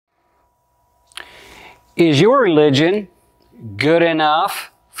Is your religion good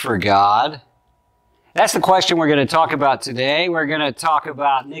enough for God? That's the question we're going to talk about today. We're going to talk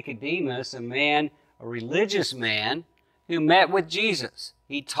about Nicodemus, a religious man who met with Jesus.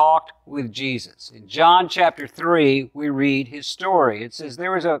 He talked with Jesus. In John chapter 3, we read his story. It says,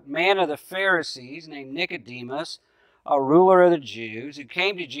 "There was a man of the Pharisees named Nicodemus, a ruler of the Jews, who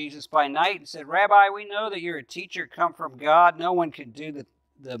came to Jesus by night and said, 'Rabbi, we know that you're a teacher come from God. No one can do the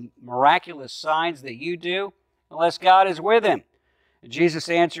miraculous signs that you do unless God is with him.' And Jesus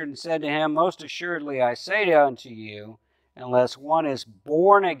answered and said to him, 'Most assuredly I say unto you, unless one is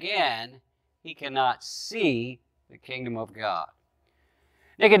born again, he cannot see the kingdom of God.'"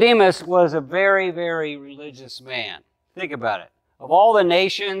 Nicodemus was a very, very religious man. Think about it. Of all the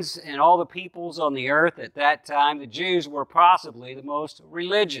nations and all the peoples on the earth at that time, the Jews were possibly the most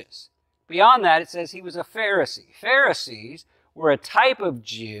religious. Beyond that, it says he was a Pharisee. Pharisees were a type of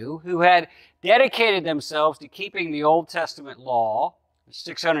Jew who had dedicated themselves to keeping the Old Testament law, the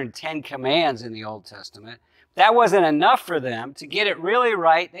 610 commands in the Old Testament. That wasn't enough for them. To get it really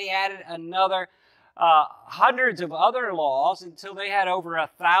right, they added another hundreds of other laws until they had over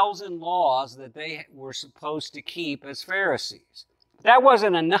 1,000 laws that they were supposed to keep as Pharisees. That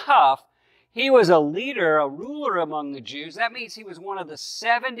wasn't enough. He was a leader, a ruler among the Jews. That means he was one of the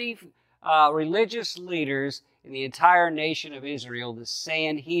 70 religious leaders in the entire nation of Israel, the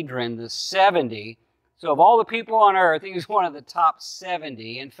Sanhedrin, the 70. So of all the people on earth, he was one of the top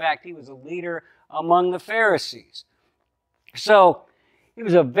 70. In fact, he was a leader among the Pharisees. So he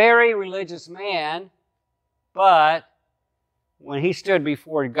was a very religious man, but when he stood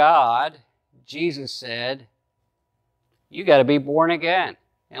before God, Jesus said, "You got to be born again.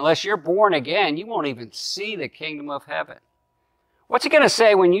 Unless you're born again, you won't even see the kingdom of heaven." What's he going to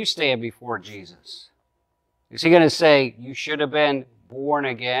say when you stand before Jesus? Is he going to say, "You should have been born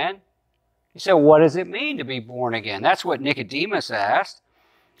again"? He said, "What does it mean to be born again?" That's what Nicodemus asked.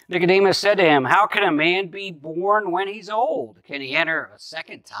 Nicodemus said to him, "How can a man be born when he's old? Can he enter a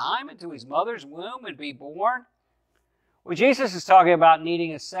second time into his mother's womb and be born?" Well, Jesus is talking about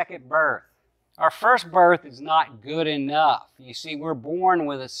needing a second birth. Our first birth is not good enough. You see, we're born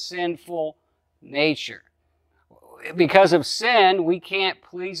with a sinful nature. Because of sin, we can't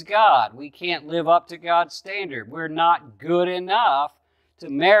please God. We can't live up to God's standard. We're not good enough to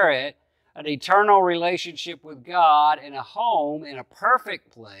merit an eternal relationship with God in a home, in a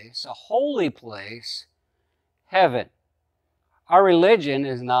perfect place, a holy place, heaven. Our religion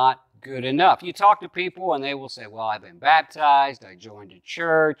is not good enough. You talk to people and they will say, "Well, I've been baptized, I joined a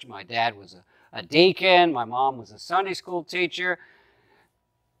church, my dad was a deacon, my mom was a Sunday school teacher."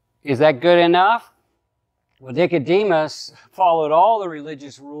 Is that good enough? Well, Nicodemus followed all the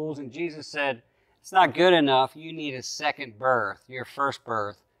religious rules, and Jesus said, "It's not good enough. You need a second birth. Your first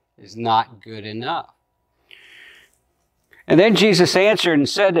birth is not good enough." And then Jesus answered and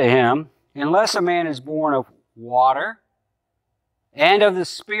said to him, "Unless a man is born of water and of the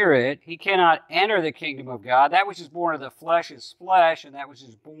Spirit, he cannot enter the kingdom of God. That which is born of the flesh is flesh, and that which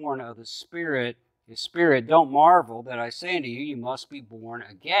is born of the Spirit is spirit. Don't marvel that I say unto you, you must be born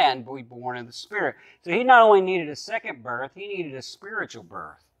again, be born of the Spirit." So he not only needed a second birth, he needed a spiritual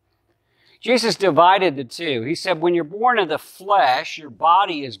birth. Jesus divided the two. He said, when you're born of the flesh, your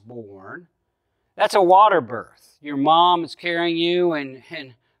body is born. That's a water birth. Your mom is carrying you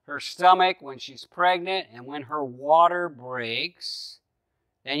in her stomach when she's pregnant, and when her water breaks,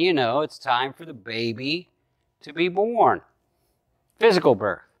 then you know it's time for the baby to be born. Physical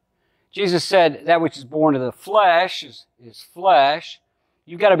birth. Jesus said that which is born of the flesh is flesh.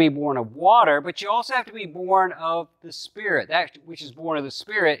 You've got to be born of water, but you also have to be born of the Spirit. That which is born of the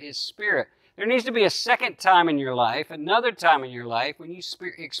Spirit is spirit. There needs to be a second time in your life, another time in your life, when you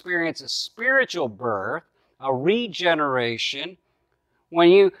experience a spiritual birth, a regeneration, when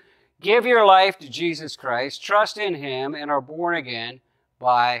you give your life to Jesus Christ, trust in Him, and are born again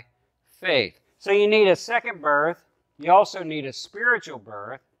by faith. So you need a second birth. You also need a spiritual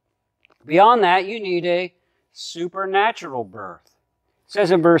birth. Beyond that, you need a supernatural birth. It says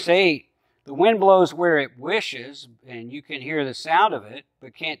in verse 8, "The wind blows where it wishes, and you can hear the sound of it,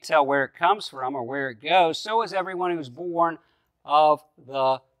 but can't tell where it comes from or where it goes. So is everyone who is born of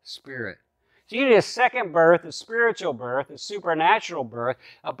the Spirit." So you need a second birth, a spiritual birth, a supernatural birth,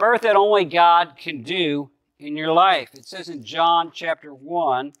 a birth that only God can do in your life. It says in John chapter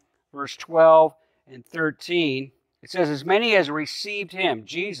 1, verse 12 and 13, it says, "As many as received Him,"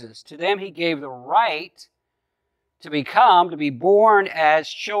 Jesus, "to them He gave the right to be born as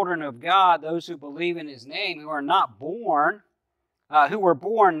children of God, those who believe in His name, who were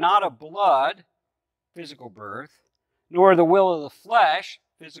born not of blood," physical birth, "nor the will of the flesh,"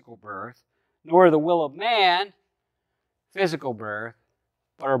 physical birth, nor the will of man, physical birth,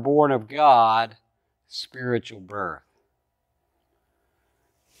 but are born of God, spiritual birth.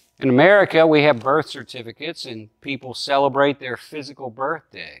 In America, we have birth certificates and people celebrate their physical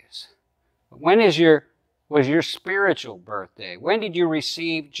birthdays. But when was your spiritual birthday? When did you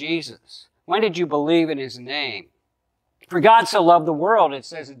receive Jesus? When did you believe in His name? For God so loved the world, it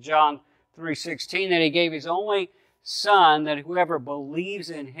says in John 3:16, that He gave His only Son, that whoever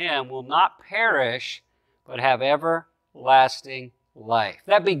believes in Him will not perish, but have everlasting life.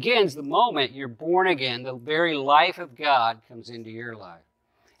 That begins the moment you're born again. The very life of God comes into your life.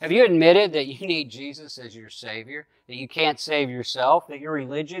 Have you admitted that you need Jesus as your Savior, that you can't save yourself, that your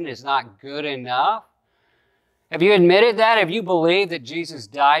religion is not good enough? Have you admitted that? Have you believed that Jesus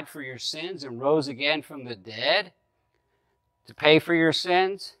died for your sins and rose again from the dead to pay for your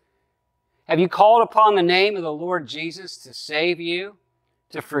sins? Have you called upon the name of the Lord Jesus to save you,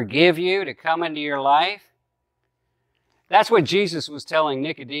 to forgive you, to come into your life? That's what Jesus was telling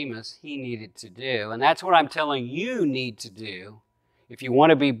Nicodemus he needed to do, and that's what I'm telling you need to do if you want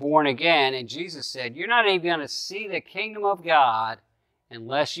to be born again. And Jesus said, you're not even going to see the kingdom of God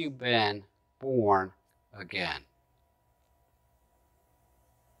unless you've been born again.